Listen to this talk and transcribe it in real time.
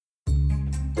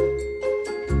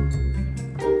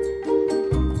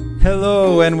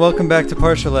Hello and welcome back to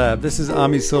Parsha Lab. This is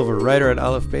Ami Silver, writer at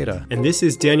Aleph Beta. And this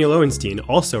is Daniel Loewenstein,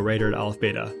 also writer at Aleph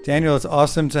Beta. Daniel, it's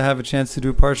awesome to have a chance to do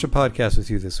a Parsha podcast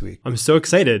with you this week. I'm so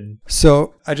excited.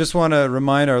 So I just want to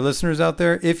remind our listeners out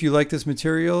there, if you like this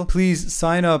material, please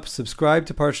sign up, subscribe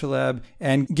to Parsha Lab,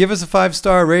 and give us a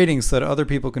 5-star rating so that other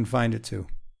people can find it too.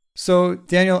 So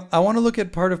Daniel, I want to look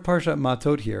at part of Parshat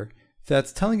Matot here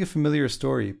that's telling a familiar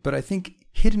story, but I think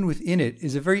hidden within it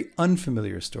is a very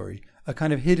unfamiliar story. A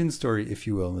kind of hidden story, if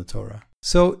you will, in the Torah.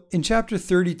 So in chapter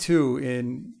 32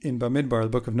 in Bamidbar, the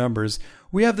book of Numbers,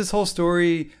 we have this whole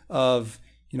story of,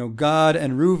 Gad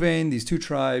and Reuven, these two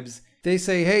tribes. They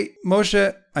say, hey,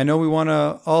 Moshe, I know we want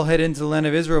to all head into the land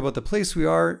of Israel, but the place we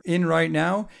are in right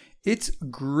now, it's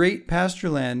great pasture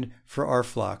land for our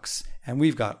flocks. And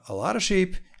we've got a lot of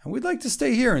sheep, and we'd like to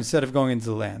stay here instead of going into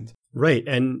the land. Right.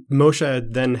 And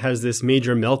Moshe then has this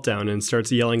major meltdown and starts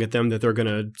yelling at them that they're going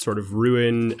to sort of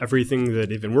ruin everything that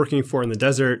they've been working for in the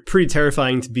desert. Pretty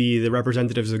terrifying to be the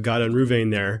representatives of Gad and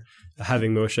Reuven there,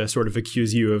 having Moshe sort of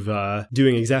accuse you of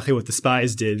doing exactly what the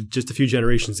spies did just a few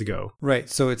generations ago. Right.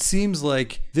 So it seems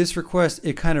like this request,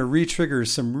 it kind of re-triggers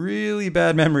some really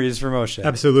bad memories for Moshe.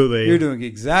 Absolutely. You're doing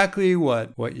exactly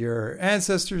what your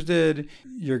ancestors did.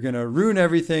 You're going to ruin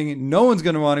everything. No one's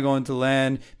going to want to go into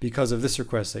land because of this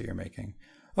request that you're making.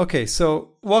 Okay,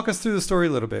 so walk us through the story a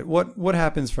little bit. What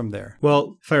happens from there?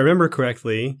 Well, if I remember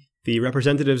correctly, the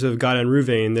representatives of Gad and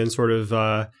Reuven then sort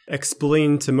of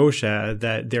explain to Moshe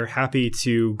that they're happy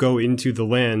to go into the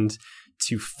land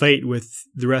to fight with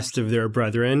the rest of their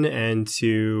brethren and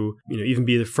to, even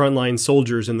be the frontline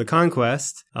soldiers in the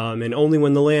conquest. And only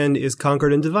when the land is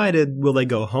conquered and divided will they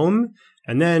go home.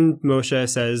 And then Moshe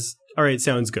says, all right,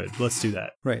 sounds good. Let's do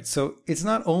that. Right. So it's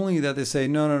not only that they say,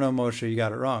 no, Moshe, you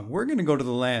got it wrong. We're going to go to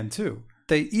the land too.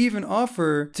 They even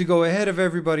offer to go ahead of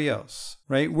everybody else,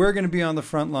 right? We're going to be on the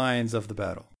front lines of the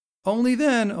battle. Only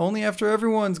then, only after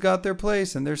everyone's got their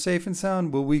place and they're safe and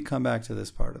sound, will we come back to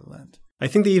this part of the land. I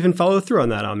think they even follow through on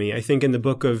that, Ami. I think in the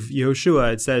book of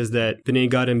Yehoshua, it says that Bnei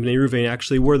Gad and Bnei Reuven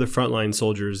actually were the frontline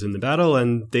soldiers in the battle,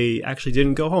 and they actually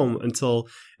didn't go home until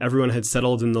everyone had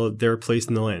settled in their place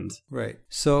in the land. Right.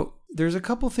 So there's a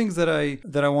couple things that I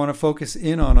want to focus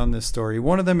in on this story.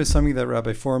 One of them is something that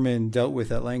Rabbi Foreman dealt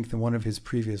with at length in one of his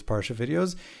previous Parsha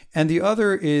videos, and the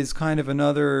other is kind of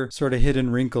another sort of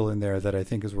hidden wrinkle in there that I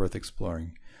think is worth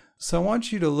exploring. So I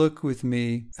want you to look with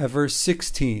me at verse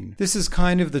 16. This is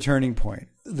kind of the turning point.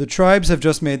 The tribes have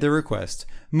just made their request.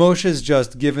 Moshe's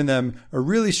just given them a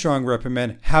really strong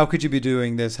reprimand. How could you be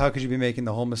doing this? How could you be making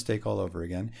the whole mistake all over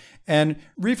again? And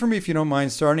read for me, if you don't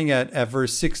mind, starting at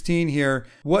verse 16 here,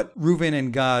 what Reuven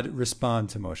and Gad respond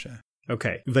to Moshe.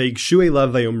 Okay. Vayigshu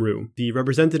elav vayomru. The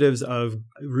representatives of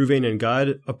Reuven and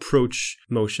Gad approach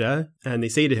Moshe, and they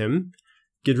say to him,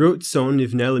 Gedrot son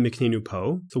nivneh lemiknenu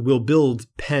po. So we'll build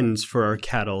pens for our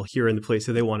cattle here in the place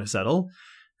that they want to settle.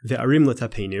 Ve'arim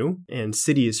letapenu, and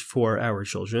cities for our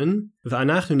children.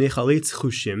 Ve'anachnu nechalitz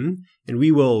chushim, and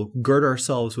we will gird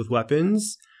ourselves with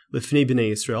weapons. Lefnei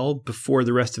bnei Israel, before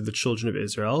the rest of the children of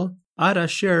Israel. Ad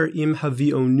asher im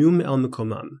havionum el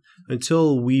mekomam,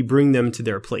 until we bring them to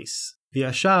their place.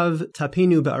 Ve'ashav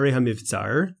tapenu ba'arei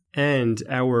hamivtzar, and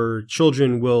our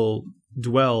children will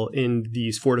dwell in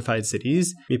these fortified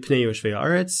cities, mipnei yoshvei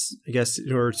haaretz, I guess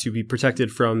in order to be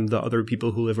protected from the other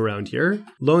people who live around here.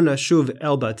 Lo nashuv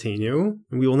el batenu,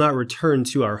 and we will not return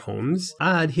to our homes.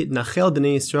 Ad hitnachel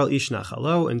bnei Yisrael ish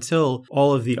nachalo, until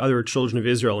all of the other children of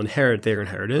Israel inherit their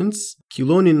inheritance. Ki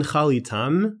lo ninchal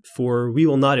itam, for we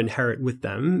will not inherit with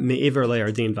them, me'ever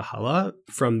le'ardain v'hala,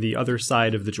 from the other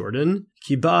side of the Jordan.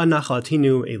 Ki ba'a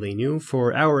nachlatinu elenu,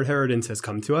 for our inheritance has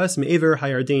come to us, me'ever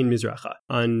hayardain mizracha,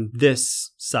 on this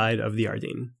side of the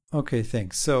Ardain. Okay,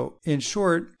 thanks. So, in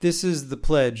short, this is the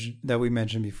pledge that we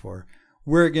mentioned before.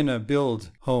 We're going to build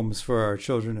homes for our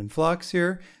children and flocks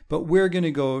here, but we're going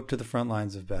to go to the front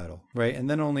lines of battle, right? And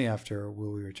then only after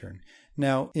will we return.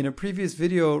 Now, in a previous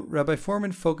video, Rabbi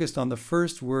Foreman focused on the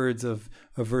first words of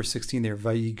verse 16 there,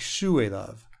 Vayigshu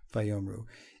elav vayomru.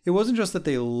 It wasn't just that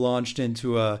they launched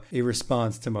into a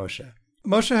response to Moshe.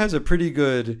 Moshe has a pretty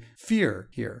good fear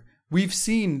here. We've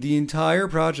seen the entire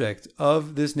project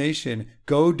of this nation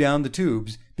go down the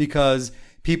tubes because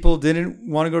people didn't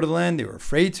want to go to the land. They were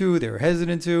afraid to. They were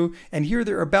hesitant to. And here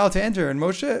they're about to enter. And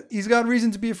Moshe, he's got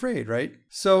reason to be afraid, right?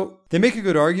 So they make a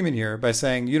good argument here by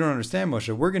saying, you don't understand,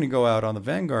 Moshe. We're going to go out on the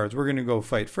vanguards. We're going to go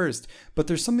fight first. But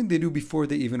there's something they do before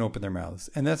they even open their mouths.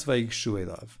 And that's Vayigshu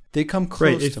elav. They come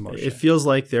close to Moshe. It feels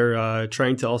like they're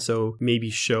trying to also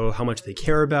maybe show how much they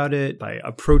care about it by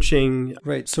approaching.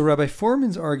 Right. So Rabbi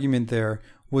Foreman's argument there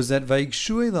was that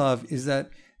Vayigshu elav is that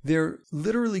they're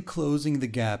literally closing the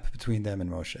gap between them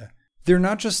and Moshe. They're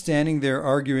not just standing there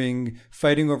arguing,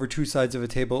 fighting over two sides of a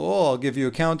table. Oh, I'll give you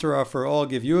a counteroffer. Oh, I'll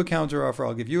give you a counteroffer.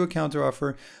 I'll give you a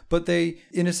counteroffer. But they,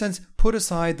 in a sense, put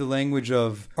aside the language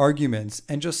of arguments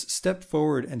and just step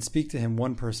forward and speak to him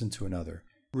one person to another,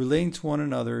 relating to one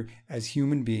another as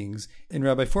human beings. In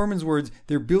Rabbi Foreman's words,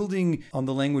 they're building on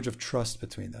the language of trust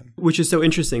between them. Which is so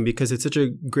interesting because it's such a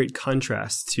great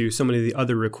contrast to so many of the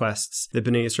other requests that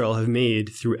Bnei Israel have made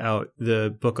throughout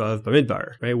the book of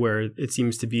Bamidbar, right? Where it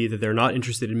seems to be that they're not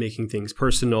interested in making things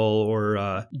personal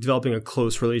or developing a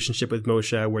close relationship with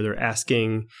Moshe, where they're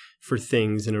asking for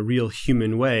things in a real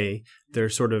human way. They're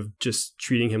sort of just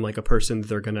treating him like a person that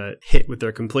they're going to hit with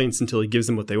their complaints until he gives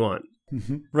them what they want.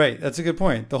 Mm-hmm. Right. That's a good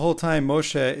point. The whole time,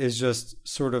 Moshe is just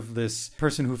sort of this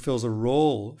person who fills a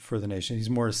role for the nation. He's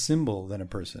more a symbol than a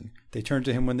person. They turn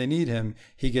to him when they need him.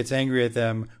 He gets angry at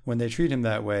them when they treat him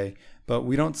that way. But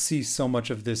we don't see so much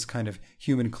of this kind of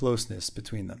human closeness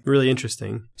between them. Really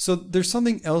interesting. So there's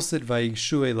something else that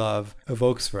Vayigshu Elav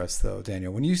evokes for us, though,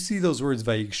 Daniel. When you see those words,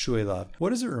 Vayigshu Elav,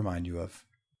 what does it remind you of?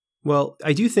 Well,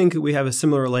 I do think we have a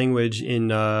similar language in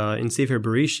Sefer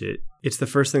Bereshit. It's the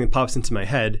first thing that pops into my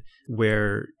head,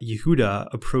 where Yehuda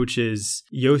approaches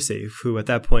Yosef, who at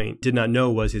that point did not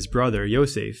know was his brother,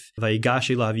 Yosef.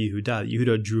 Vayigash elav Yehuda.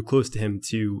 Yehuda drew close to him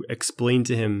to explain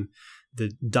to him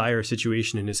the dire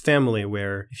situation in his family,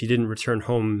 where if he didn't return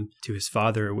home to his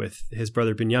father with his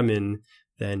brother Binyamin,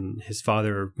 then his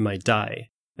father might die.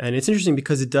 And it's interesting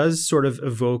because it does sort of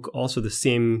evoke also the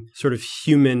same sort of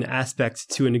human aspect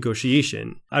to a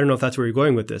negotiation. I don't know if that's where you're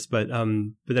going with this, but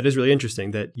that is really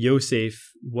interesting that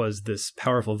Yosef was this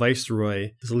powerful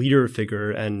viceroy, this leader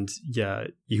figure, and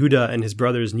Yehuda and his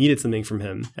brothers needed something from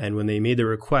him. And when they made the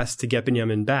request to get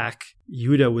Binyamin back,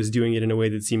 Yehuda was doing it in a way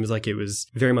that seems like it was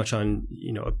very much on,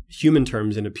 human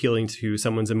terms and appealing to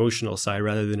someone's emotional side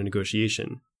rather than a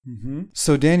negotiation. Mm-hmm.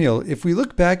 So Daniel, if we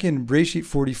look back in Bereshit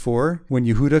 44, when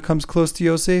Yehuda comes close to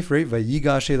Yosef, right,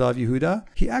 Vayigash elav Yehuda,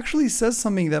 he actually says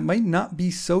something that might not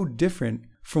be so different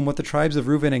from what the tribes of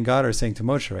Reuven and Gad are saying to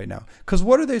Moshe right now. Because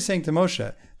what are they saying to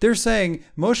Moshe? They're saying,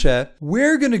 Moshe,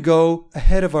 we're going to go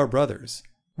ahead of our brothers.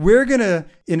 We're going to,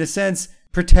 in a sense,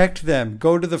 protect them,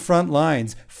 go to the front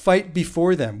lines, fight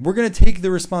before them. We're going to take the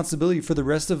responsibility for the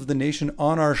rest of the nation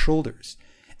on our shoulders.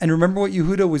 And remember what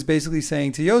Yehuda was basically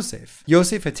saying to Yosef.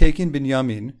 Yosef had taken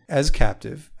Binyamin as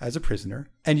captive, as a prisoner.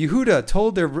 And Yehuda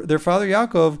told their father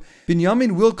Yaakov,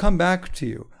 Binyamin will come back to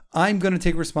you. I'm going to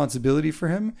take responsibility for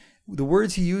him. The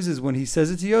words he uses when he says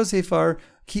it to Yosef are,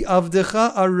 Ki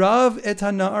avdecha arav et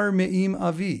hana'ar me'im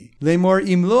avi. Lemor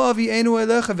im lo avi enu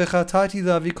elecha vechatati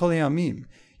lavi kol yamim.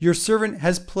 Your servant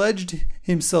has pledged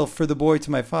himself for the boy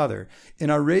to my father. And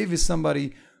Arev is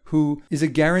somebody who is a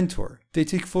guarantor. They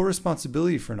take full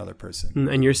responsibility for another person.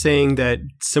 And you're saying that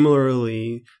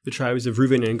similarly, the tribes of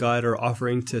Reuven and Gad are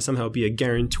offering to somehow be a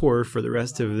guarantor for the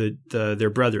rest of their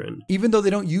brethren. Even though they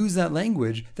don't use that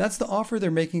language, that's the offer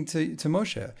they're making to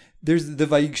Moshe. There's the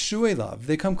Vayigshu Elav.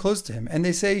 They come close to him and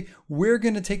they say, we're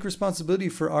going to take responsibility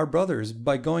for our brothers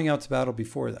by going out to battle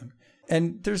before them.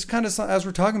 And there's kind of, as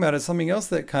we're talking about it, something else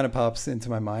that kind of pops into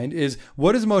my mind is,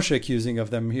 what is Moshe accusing of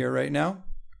them here right now?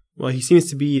 Well, he seems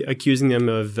to be accusing them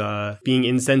of being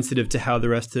insensitive to how the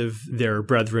rest of their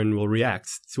brethren will react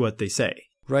to what they say.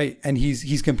 Right. And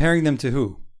he's comparing them to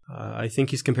who? I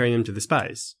think he's comparing them to the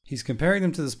spies. He's comparing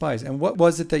them to the spies. And what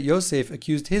was it that Yosef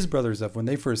accused his brothers of when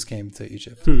they first came to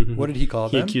Egypt? What did he call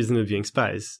them? He accused them of being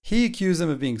spies. He accused them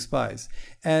of being spies.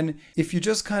 And if you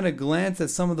just kind of glance at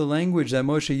some of the language that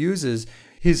Moshe uses,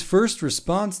 his first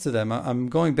response to them, I'm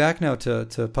going back now to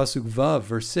Pasuk Vav,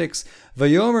 verse 6,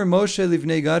 Vayomer Moshe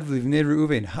livnei Gad v'livnei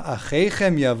Reuven,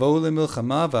 ha'acheichem yavo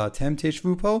lemilchama va'atem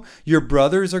teshvu po. Your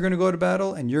brothers are going to go to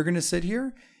battle and you're going to sit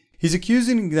here? He's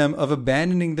accusing them of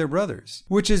abandoning their brothers,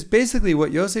 which is basically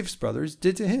what Yosef's brothers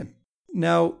did to him.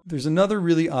 Now, there's another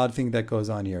really odd thing that goes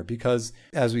on here because,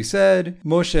 as we said,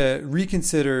 Moshe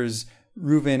reconsiders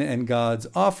Reuven and Gad's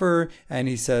offer, and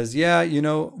he says,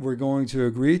 we're going to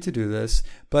agree to do this.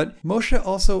 But Moshe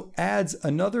also adds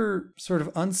another sort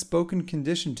of unspoken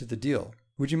condition to the deal.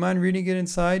 Would you mind reading it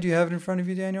inside? Do you have it in front of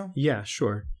you, Daniel? Yeah,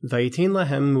 sure. Vayitin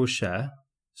lahem Moshe.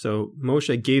 So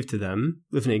Moshe gave to them,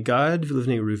 Livnei Gad,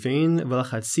 Livnei Reuven,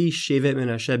 V'lachatzi shevet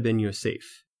Menashe ben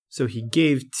Yosef. So he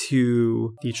gave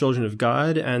to the children of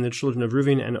Gad and the children of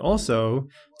Reuven, and also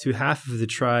to half of the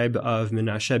tribe of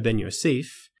Menashe ben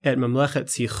Yosef, et mamlechet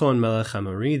Sichon melech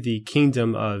Hamori, the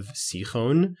kingdom of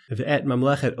Sichon, et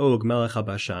mamlechet Og melech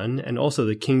Bashan, and also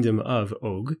the kingdom of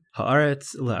Og,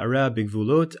 haaretz la'ara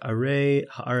bigvulot arei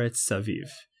haaretz saviv.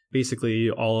 basically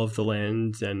all of the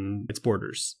land and its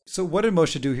borders. So what did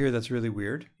Moshe do here that's really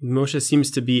weird? Moshe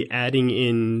seems to be adding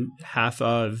in half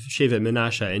of Shevet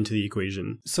Menashe into the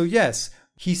equation. So yes,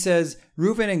 he says,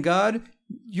 Reuven and Gad,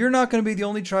 you're not going to be the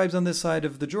only tribes on this side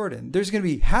of the Jordan. There's going to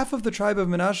be half of the tribe of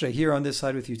Menashe here on this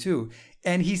side with you too.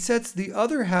 And he sets the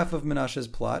other half of Menashe's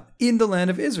plot in the land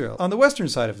of Israel, on the western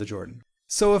side of the Jordan.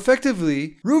 So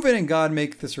effectively, Reuven and Gad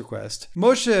make this request.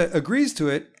 Moshe agrees to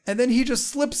it, and then he just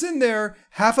slips in there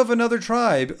half of another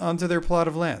tribe onto their plot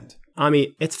of land.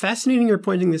 Ami, it's fascinating you're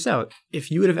pointing this out.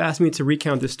 If you would have asked me to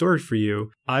recount this story for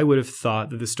you, I would have thought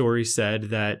that the story said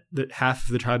that half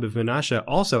of the tribe of Menashe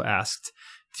also asked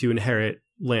to inherit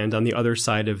land on the other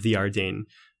side of the Ardain.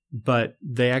 But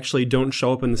they actually don't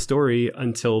show up in the story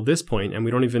until this point, and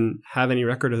we don't even have any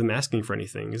record of them asking for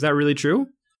anything. Is that really true?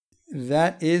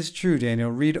 That is true,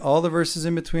 Daniel. Read all the verses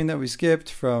in between that we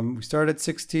skipped we started at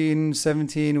 16,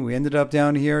 17, we ended up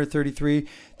down here at 33.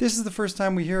 This is the first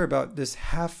time we hear about this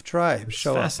half tribe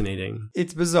show up. Fascinating.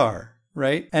 It's bizarre,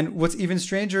 right? And what's even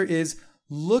stranger is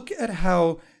look at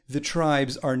how the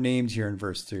tribes are named here in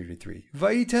verse 33.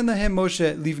 Vayiten lahem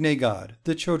Moshe livnei Gad,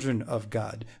 the children of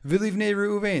Gad. V'livnei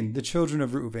Reuven, the children of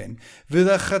Reuven.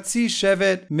 V'lechatzi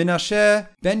shevet Menashe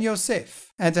ben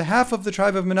Yosef, and to half of the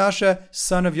tribe of Menashe,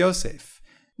 son of Yosef.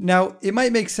 Now, it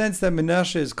might make sense that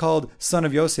Menashe is called son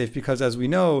of Yosef because, as we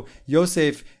know,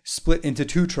 Yosef split into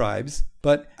two tribes.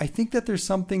 But I think that there's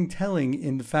something telling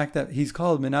in the fact that he's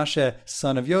called Menashe,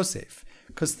 son of Yosef.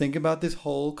 Because think about this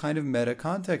whole kind of meta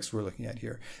context we're looking at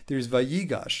here. There's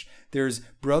Vayigash. There's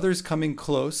brothers coming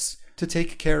close to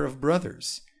take care of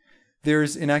brothers.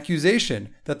 There's an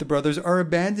accusation that the brothers are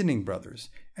abandoning brothers.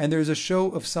 And there's a show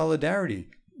of solidarity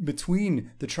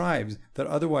between the tribes that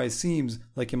otherwise seems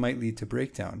like it might lead to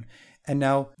breakdown. And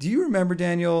now, do you remember,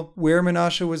 Daniel, where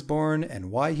Menashe was born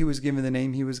and why he was given the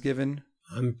name he was given?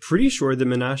 I'm pretty sure that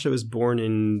Menashe was born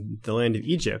in the land of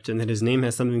Egypt and that his name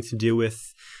has something to do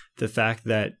with the fact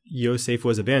that Yosef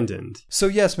was abandoned. So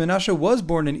yes, Menashe was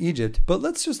born in Egypt, but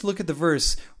let's just look at the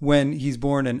verse when he's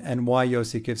born and why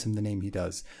Yosef gives him the name he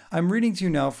does. I'm reading to you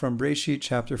now from Breshit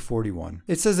chapter 41.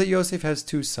 It says that Yosef has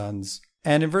two sons.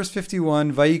 And in verse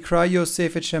 51, Vayikra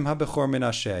Yosef et Shem HaBechor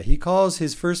Menashe. He calls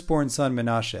his firstborn son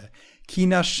Menashe. Ki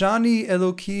nashani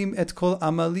Elokim et kol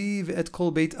amali et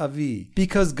kol beit avi.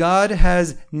 Because God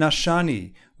has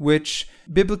nashani, which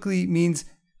biblically means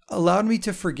allowed me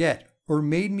to forget or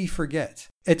made me forget.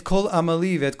 Et kol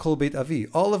amali et kol beit avi.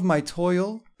 All of my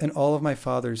toil and all of my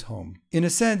father's home. In a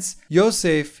sense,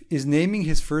 Yosef is naming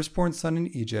his firstborn son in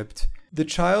Egypt the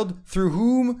child through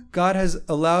whom God has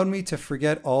allowed me to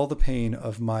forget all the pain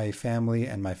of my family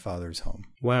and my father's home.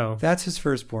 Wow. That's his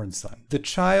firstborn son. The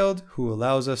child who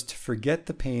allows us to forget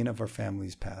the pain of our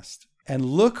family's past. And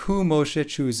look who Moshe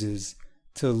chooses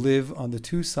to live on the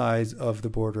two sides of the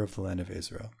border of the land of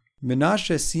Israel.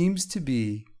 Menashe seems to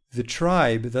be the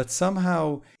tribe that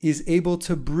somehow is able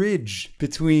to bridge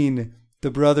between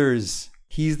the brothers.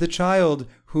 He's the child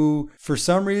who, for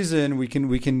some reason, we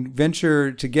can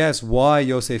venture to guess why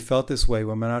Yosef felt this way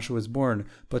when Menashe was born.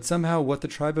 But somehow what the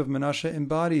tribe of Menashe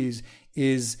embodies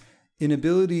is an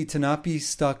ability to not be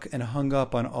stuck and hung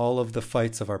up on all of the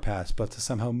fights of our past, but to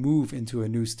somehow move into a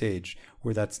new stage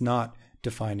where that's not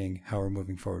defining how we're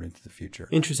moving forward into the future.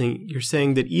 Interesting. You're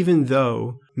saying that even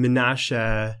though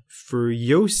Menashe for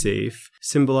Yosef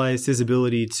symbolized his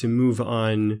ability to move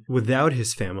on without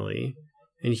his family,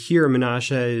 and here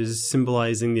Menashe is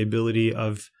symbolizing the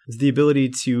ability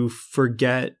to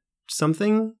forget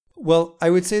something? Well, I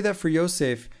would say that for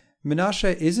Yosef,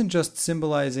 Menashe isn't just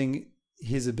symbolizing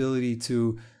his ability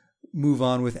to move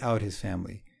on without his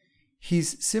family.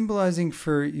 He's symbolizing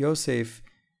for Yosef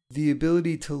the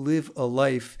ability to live a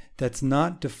life that's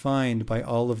not defined by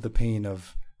all of the pain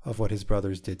of what his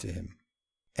brothers did to him.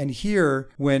 And here,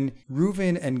 when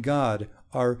Reuven and Gad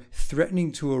are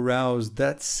threatening to arouse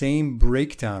that same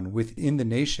breakdown within the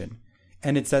nation,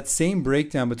 and it's that same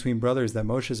breakdown between brothers that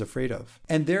Moshe is afraid of,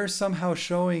 and they're somehow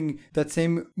showing that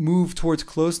same move towards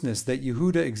closeness that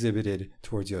Yehuda exhibited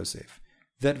towards Yosef,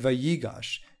 that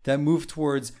Vayigash, that move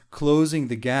towards closing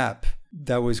the gap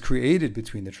that was created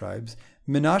between the tribes,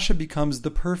 Menashe becomes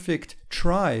the perfect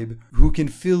tribe who can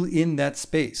fill in that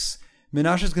space.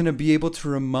 Menashe is going to be able to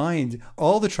remind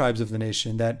all the tribes of the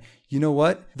nation that, you know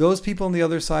what? Those people on the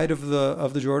other side of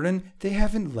the Jordan, they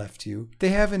haven't left you. They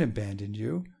haven't abandoned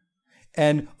you.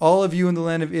 And all of you in the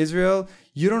land of Israel,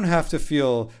 you don't have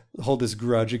to hold this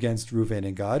grudge against Reuven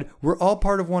and Gad. We're all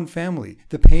part of one family.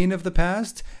 The pain of the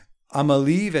past,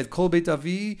 Amali et Kol Beit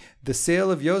Avi, the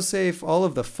sale of Yosef, all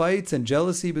of the fights and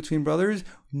jealousy between brothers,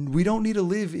 we don't need to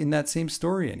live in that same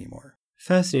story anymore.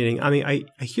 Fascinating. I mean, I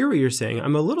hear what you're saying.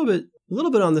 I'm a little bit a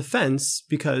little bit on the fence,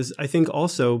 because I think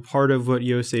also part of what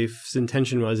Yosef's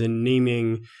intention was in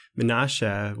naming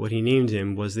Menashe, what he named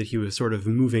him, was that he was sort of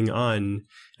moving on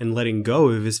and letting go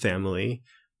of his family.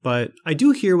 But I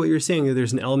do hear what you're saying, that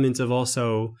there's an element of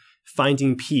also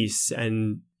finding peace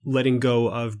and letting go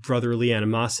of brotherly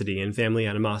animosity and family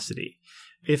animosity.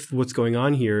 If what's going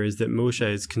on here is that Moshe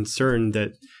is concerned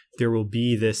that there will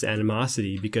be this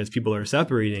animosity because people are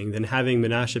separating, then having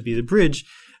Menashe be the bridge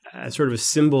as sort of a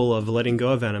symbol of letting go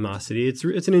of animosity, it's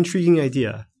an intriguing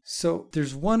idea. So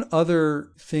there's one other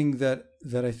thing that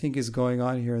I think is going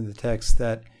on here in the text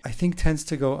that I think tends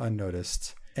to go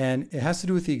unnoticed. And it has to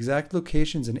do with the exact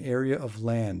locations and area of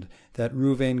land that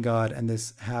Reuven, Gad, and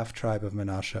this half tribe of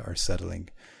Menashe are settling.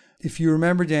 If you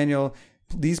remember, Daniel,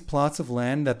 these plots of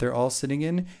land that they're all sitting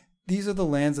in, these are the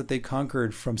lands that they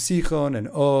conquered from Sichon and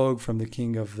Og, from the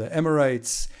king of the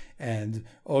Amorites, and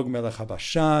Og Melech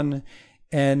HaBashan.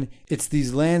 And it's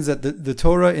these lands that the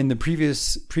Torah in the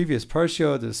previous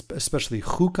Parshiot, especially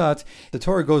Chukat, the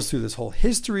Torah goes through this whole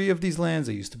history of these lands.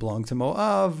 They used to belong to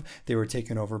Moab. They were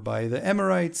taken over by the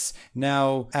Amorites.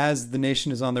 Now, as the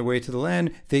nation is on their way to the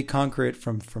land, they conquer it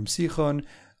from Sichon.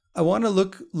 I want to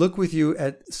look with you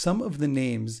at some of the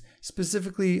names.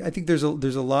 Specifically, I think there's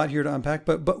a lot here to unpack,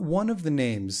 but one of the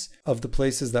names of the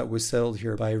places that was settled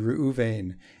here by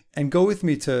Reuven, and go with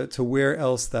me to where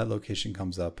else that location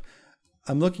comes up.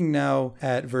 I'm looking now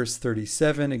at verse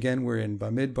 37. Again, we're in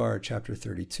Bamidbar, chapter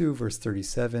 32, verse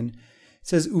 37. It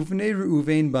says, Uvnei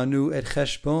Reuven banu et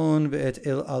Cheshbon ve'et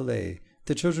El Ale.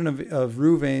 The children of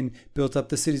Reuven built up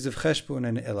the cities of Cheshbon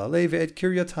and El Ale ve'et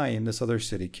Kiryatayim, this other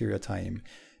city, Kiryatayim.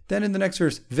 Then in the next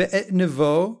verse, ve'et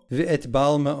Nevo ve'et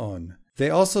Baal Ma'on. They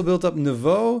also built up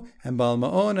Nevo and Baal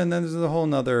Ma'on, and then there's a whole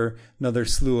another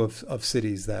slew of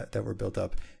cities that were built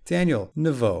up. Daniel,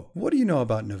 Nevo, what do you know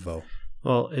about Nevo?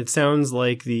 Well, it sounds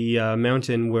like the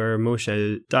mountain where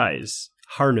Moshe dies,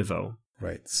 Har Nevo.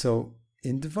 Right. So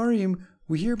in Devarim,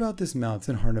 we hear about this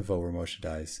mountain, Har Nevo, where Moshe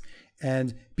dies.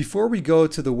 And before we go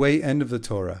to the way end of the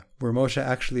Torah, where Moshe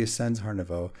actually ascends Har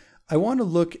Nevo, I want to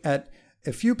look at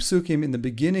a few psukim in the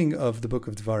beginning of the book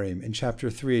of Devarim, in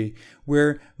chapter 3,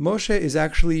 where Moshe is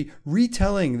actually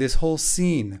retelling this whole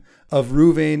scene of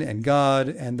Reuven and Gad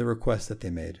and the request that they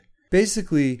made.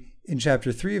 Basically, in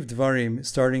chapter 3 of Devarim,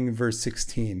 starting in verse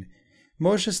 16,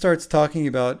 Moshe starts talking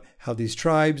about how these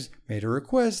tribes made a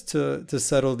request to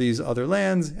settle these other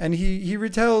lands, and he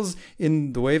retells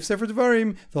in the way of Sefer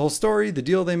Devarim the whole story, the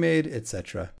deal they made,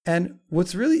 etc. And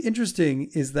what's really interesting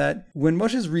is that when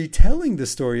Moshe is retelling the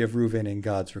story of Reuven and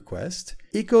Gad's request,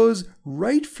 it goes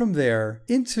right from there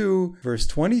into verse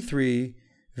 23,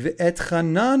 Ve'et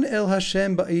chanan el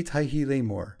Hashem ba'it hahi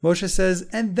lemor. Moshe says,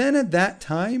 and then at that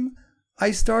time, I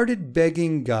started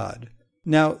begging God.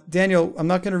 Now, Daniel, I'm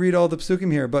not going to read all the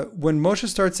psukim here, but when Moshe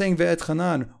starts saying Ve'et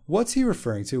Chanan, what's he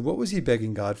referring to? What was he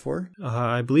begging God for?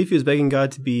 I believe he was begging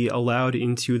God to be allowed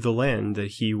into the land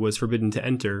that he was forbidden to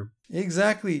enter.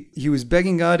 Exactly. He was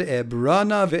begging God,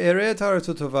 Ebrana ve'eret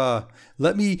ha'aretz tova.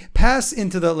 Let me pass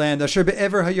into that land, Asher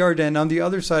be'ever ha'yarden, on the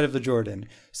other side of the Jordan.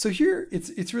 So here,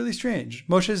 it's really strange.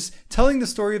 Moshe's telling the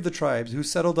story of the tribes who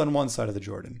settled on one side of the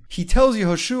Jordan. He tells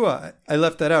Yehoshua, I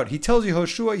left that out. He tells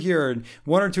Yehoshua here in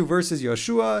one or two verses,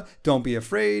 Yehoshua, don't be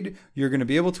afraid. You're going to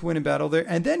be able to win in battle there.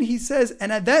 And then he says,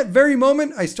 and at that very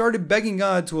moment, I started begging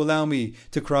God to allow me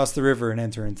to cross the river and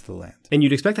enter into the land. And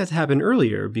you'd expect that to happen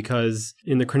earlier, because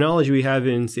in the chronology we have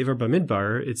in Sefer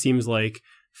Bamidbar, it seems like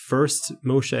first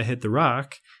Moshe hit the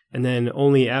rock, and then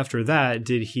only after that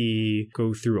did he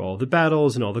go through all the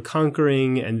battles and all the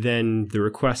conquering, and then the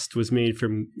request was made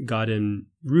from Gad and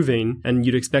Reuven, and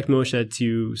you'd expect Moshe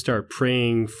to start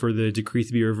praying for the decree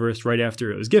to be reversed right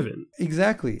after it was given.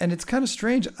 Exactly. And it's kind of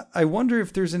strange. I wonder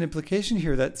if there's an implication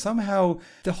here that somehow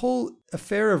the whole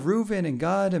affair of Reuven and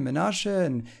Gad and Menashe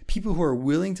and people who are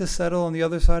willing to settle on the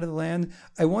other side of the land,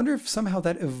 I wonder if somehow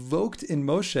that evoked in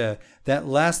Moshe that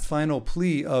last final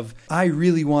plea of, I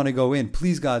really want to go in.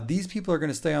 Please, God, these people are going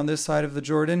to stay on this side of the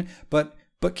Jordan, but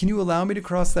can you allow me to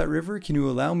cross that river? Can you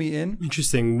allow me in?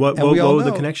 Interesting. What would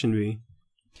the connection be?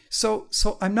 So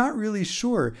I'm not really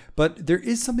sure, but there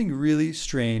is something really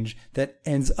strange that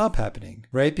ends up happening,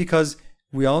 right? Because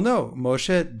we all know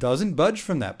Moshe doesn't budge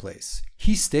from that place.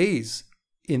 He stays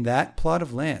in that plot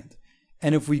of land.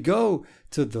 And if we go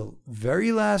to the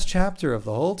very last chapter of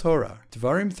the whole Torah,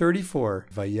 Devarim 34,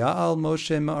 Vaya'al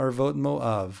Moshe ma'arvot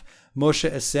Moav,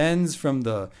 Moshe ascends from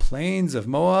the plains of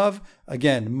Moab.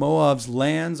 Again, Moab's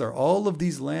lands are all of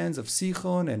these lands of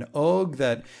Sichon and Og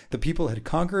that the people had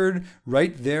conquered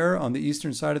right there on the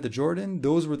eastern side of the Jordan.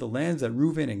 Those were the lands that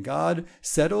Reuven and Gad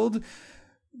settled.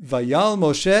 Vayal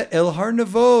Moshe el Har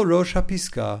Nevo Rosh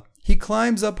HaPiska. he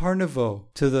climbs up Har Nevo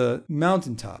to the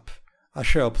mountaintop,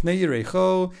 Asher al Pnei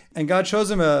Yerecho, and God shows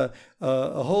him a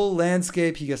whole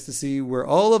landscape. He gets to see where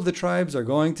all of the tribes are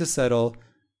going to settle.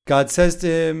 God says to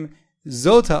him,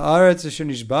 Zot ha'aretz asher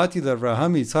nishbati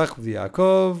l'Avraham, Yitzchak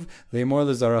v'Yaakov, le'emor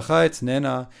l'zaracha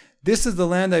etznena. This is the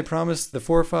land I promised the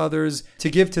forefathers to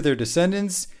give to their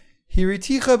descendants.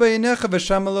 Hiriticha b'einecha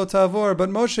v'shama lo ta'avor. But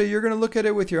Moshe, you're going to look at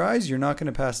it with your eyes. You're not going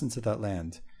to pass into that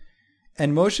land.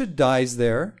 And Moshe dies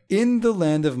there in the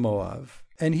land of Moab.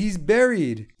 And he's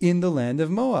buried in the land of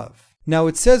Moab. Now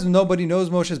it says nobody knows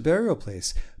Moshe's burial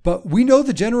place, but we know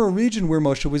the general region where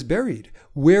Moshe was buried.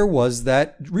 Where was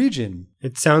that region?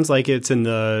 It sounds like it's in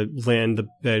the land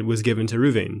that was given to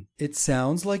Reuven. It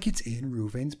sounds like it's in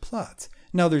Reuven's plot.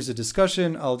 Now there's a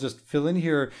discussion. I'll just fill in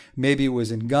here. Maybe it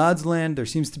was in God's land. There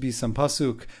seems to be some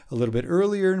pasuk a little bit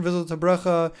earlier in V'zot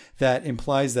HaBracha that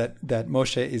implies that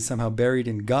Moshe is somehow buried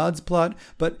in God's plot.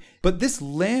 But this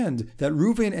land that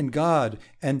Reuven and Gad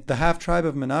and the half tribe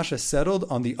of Manasseh settled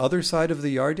on the other side of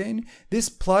the Yarden, this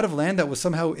plot of land that was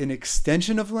somehow an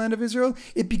extension of the land of Israel,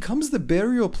 it becomes the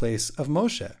burial place of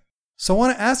Moshe. So I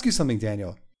want to ask you something,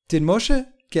 Daniel. Did Moshe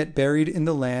get buried in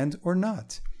the land or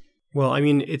not? Well, I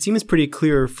mean, it seems pretty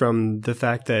clear from the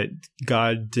fact that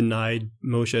God denied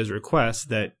Moshe's request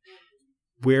that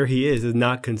where he is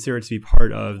not considered to be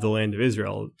part of the land of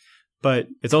Israel. But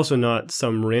it's also not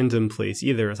some random place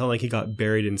either. It's not like he got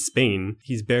buried in Spain.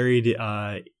 He's buried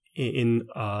in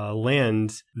a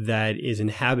land that is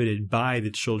inhabited by the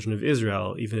children of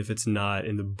Israel, even if it's not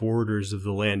in the borders of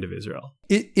the land of Israel.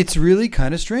 It's really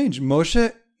kind of strange.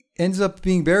 Moshe ends up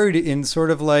being buried in sort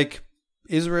of like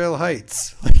Israel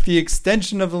Heights, like the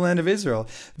extension of the land of Israel,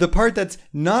 the part that's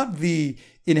not the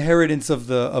inheritance of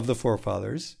the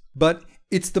forefathers, but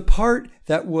it's the part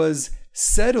that was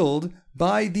settled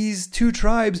by these two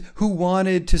tribes who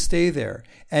wanted to stay there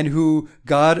and who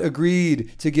God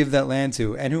agreed to give that land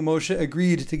to and who Moshe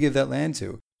agreed to give that land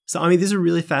to. So, I mean, these are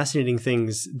really fascinating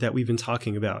things that we've been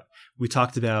talking about. We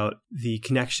talked about the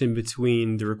connection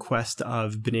between the request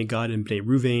of Bnei Gad and Bnei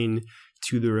Reuven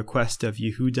to the request of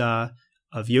Yehuda,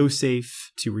 of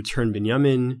Yosef to return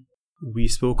Binyamin. We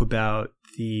spoke about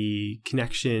the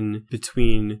connection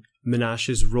between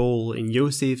Menashe's role in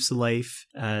Yosef's life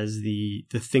as the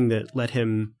thing that let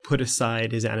him put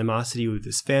aside his animosity with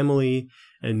his family,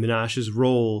 and Menashe's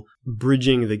role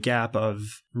bridging the gap of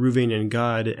Reuven and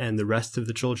Gad and the rest of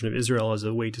the children of Israel as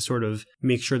a way to sort of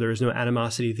make sure there is no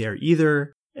animosity there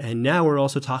either. And now we're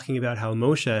also talking about how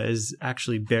Moshe is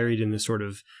actually buried in this sort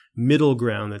of middle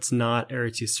ground that's not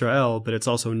Eretz Yisrael, but it's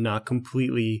also not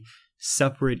completely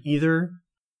separate either.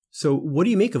 So what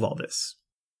do you make of all this?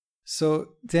 So,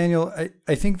 Daniel,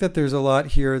 I think that there's a lot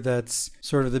here that's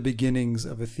sort of the beginnings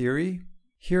of a theory.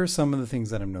 Here are some of the things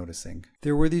that I'm noticing.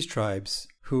 There were these tribes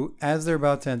who, as they're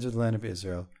about to enter the land of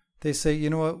Israel, they say, you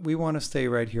know what, we want to stay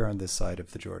right here on this side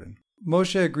of the Jordan.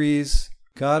 Moshe agrees,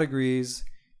 God agrees,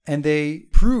 and they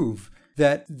prove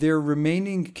that they're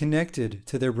remaining connected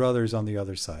to their brothers on the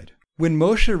other side. When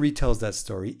Moshe retells that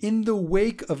story, in the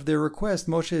wake of their request,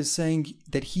 Moshe is saying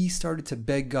that he started to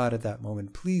beg God at that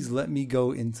moment, please let me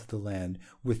go into the land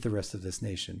with the rest of this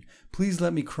nation. Please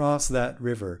let me cross that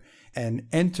river and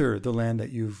enter the land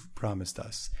that you've promised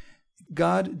us.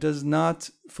 God does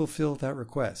not fulfill that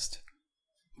request.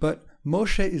 But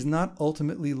Moshe is not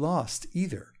ultimately lost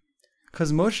either,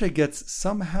 because Moshe gets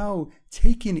somehow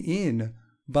taken in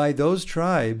by those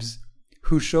tribes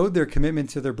who showed their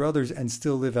commitment to their brothers and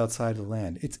still live outside the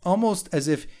land. It's almost as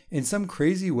if, in some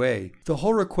crazy way, the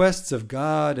whole requests of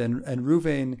God and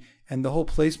Reuven and the whole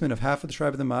placement of half of the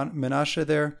tribe of the Manasseh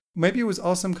there, maybe it was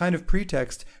all some kind of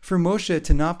pretext for Moshe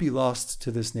to not be lost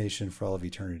to this nation for all of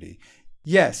eternity.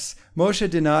 Yes, Moshe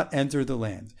did not enter the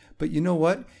land, but you know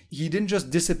what? He didn't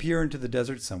just disappear into the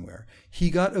desert somewhere.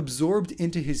 He got absorbed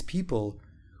into his people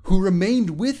who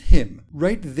remained with him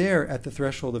right there at the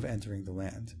threshold of entering the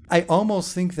land. I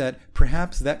almost think that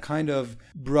perhaps that kind of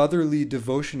brotherly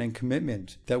devotion and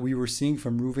commitment that we were seeing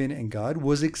from Reuven and Gad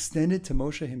was extended to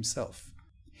Moshe himself.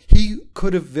 He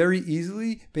could have very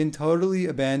easily been totally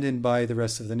abandoned by the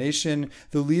rest of the nation,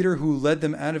 the leader who led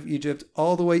them out of Egypt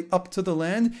all the way up to the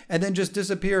land, and then just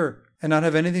disappear and not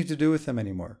have anything to do with them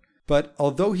anymore. But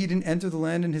although he didn't enter the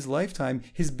land in his lifetime,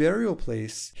 his burial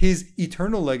place, his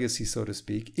eternal legacy, so to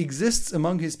speak, exists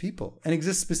among his people, and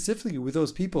exists specifically with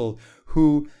those people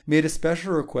who made a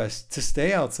special request to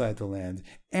stay outside the land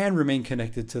and remain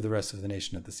connected to the rest of the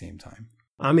nation at the same time.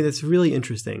 I mean, that's really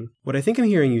interesting. What I think I'm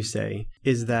hearing you say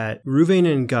is that Reuven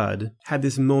and Gad had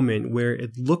this moment where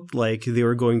it looked like they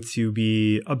were going to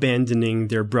be abandoning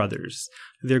their brothers.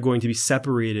 They're going to be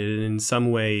separated and in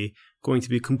some way going to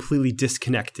be completely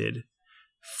disconnected.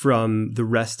 from the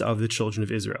rest of the children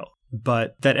of Israel.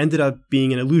 But that ended up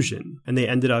being an illusion, and they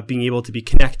ended up being able to be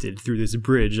connected through this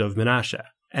bridge of Menashe.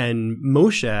 And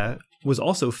Moshe was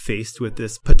also faced with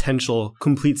this potential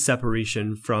complete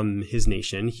separation from his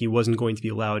nation. He wasn't going to be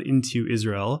allowed into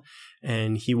Israel,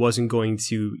 and he wasn't going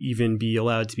to even be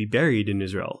allowed to be buried in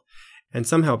Israel. And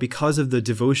somehow, because of the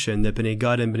devotion that Bnei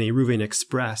Gad and Bnei Reuven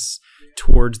express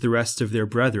towards the rest of their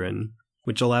brethren,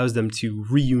 which allows them to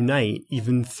reunite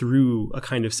even through a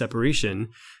kind of separation,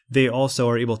 they also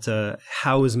are able to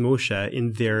house Moshe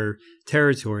in their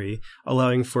territory,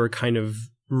 allowing for a kind of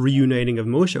reuniting of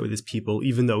Moshe with his people,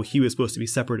 even though he was supposed to be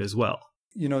separate as well.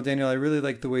 You know, Daniel, I really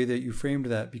like the way that you framed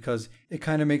that, because it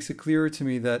kind of makes it clearer to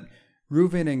me that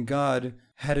Reuven and Gad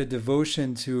had a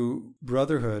devotion to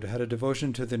brotherhood, had a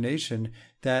devotion to the nation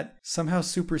that somehow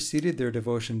superseded their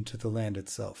devotion to the land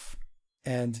itself.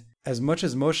 And as much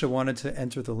as Moshe wanted to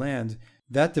enter the land,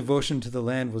 that devotion to the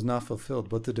land was not fulfilled,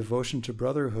 but the devotion to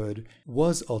brotherhood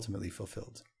was ultimately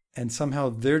fulfilled. And somehow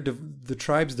the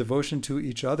tribe's devotion to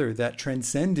each other that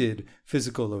transcended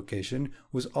physical location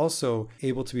was also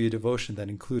able to be a devotion that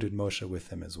included Moshe with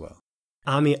them as well.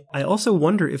 Ami, I also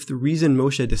wonder if the reason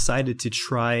Moshe decided to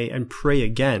try and pray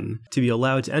again to be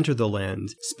allowed to enter the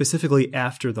land, specifically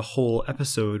after the whole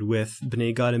episode with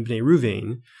Bnei Gad and Bnei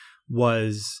Reuven,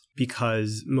 was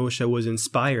because Moshe was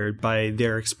inspired by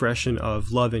their expression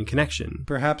of love and connection.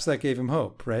 Perhaps that gave him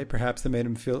hope, right? Perhaps that made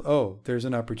him feel, oh, there's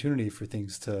an opportunity for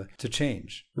things to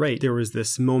change. Right. There was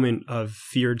this moment of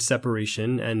feared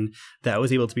separation, and that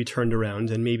was able to be turned around,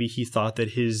 and maybe he thought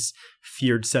that his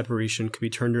feared separation could be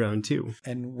turned around too.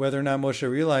 And whether or not Moshe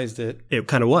realized it... It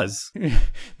kind of was.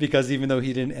 Because even though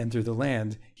he didn't enter the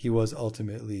land, he was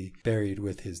ultimately buried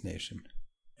with his nation.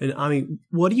 And Ami,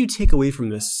 what do you take away from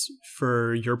this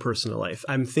for your personal life?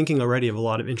 I'm thinking already of a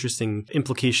lot of interesting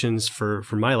implications for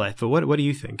my life, but what do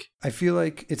you think? I feel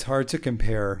like it's hard to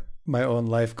compare my own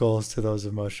life goals to those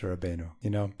of Moshe Rabbeinu,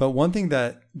 you know? But one thing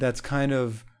that's kind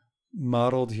of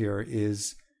modeled here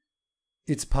is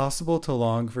it's possible to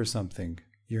long for something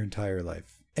your entire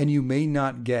life, and you may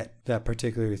not get that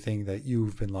particular thing that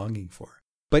you've been longing for.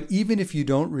 But even if you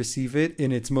don't receive it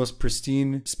in its most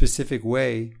pristine, specific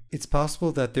way, it's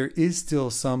possible that there is still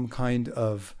some kind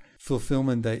of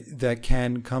fulfillment that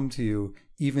can come to you,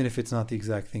 even if it's not the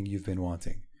exact thing you've been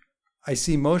wanting. I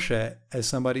see Moshe as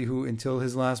somebody who, until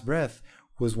his last breath,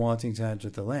 was wanting to enter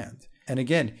the land. And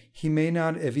again, he may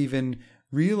not have even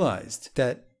realized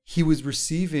that he was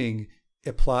receiving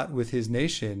a plot with his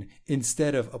nation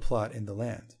instead of a plot in the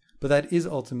land. But that is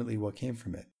ultimately what came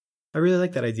from it. I really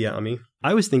like that idea, Ami.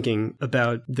 I was thinking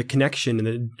about the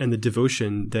connection and the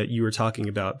devotion that you were talking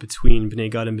about between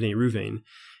Bnei Gad and Bnei Reuven,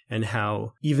 and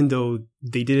how even though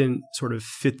they didn't sort of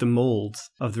fit the mold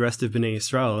of the rest of Bnei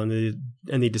Israel, and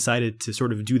they decided to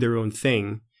sort of do their own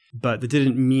thing, but that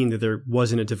didn't mean that there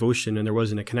wasn't a devotion and there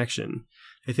wasn't a connection.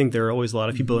 I think there are always a lot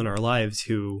of people in our lives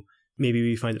who maybe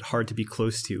we find it hard to be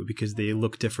close to because they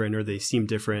look different or they seem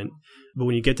different. But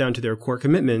when you get down to their core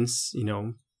commitments, you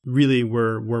know, really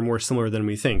we're more similar than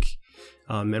we think,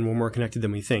 and we're more connected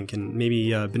than we think. And maybe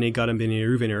Bnei Gad and Bnei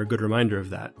Reuven are a good reminder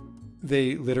of that.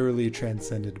 They literally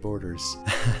transcended borders.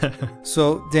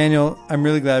 So, Daniel, I'm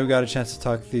really glad we got a chance to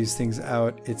talk these things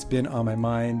out. It's been on my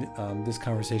mind. This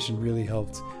conversation really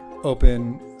helped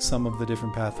open some of the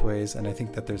different pathways, and I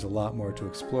think that there's a lot more to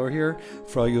explore here.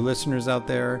 For all you listeners out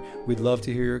there, we'd love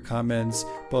to hear your comments,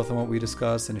 both on what we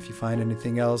discussed, and if you find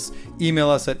anything else, email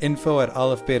us at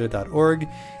info@aleph-beta.org.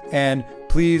 And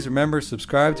please remember,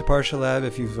 subscribe to Parsha Lab.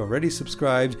 If you've already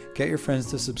subscribed, get your friends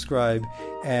to subscribe.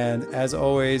 And as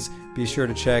always, be sure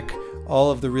to check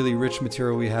all of the really rich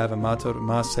material we have on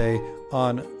Matot-Masei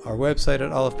on our website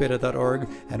at aleph-beta.org.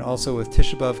 And also with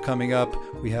Tisha B'Av coming up,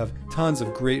 we have tons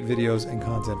of great videos and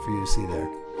content for you to see there.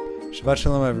 Shabbat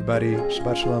Shalom, everybody.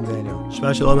 Shabbat Shalom, Daniel.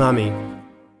 Shabbat Shalom, Ami.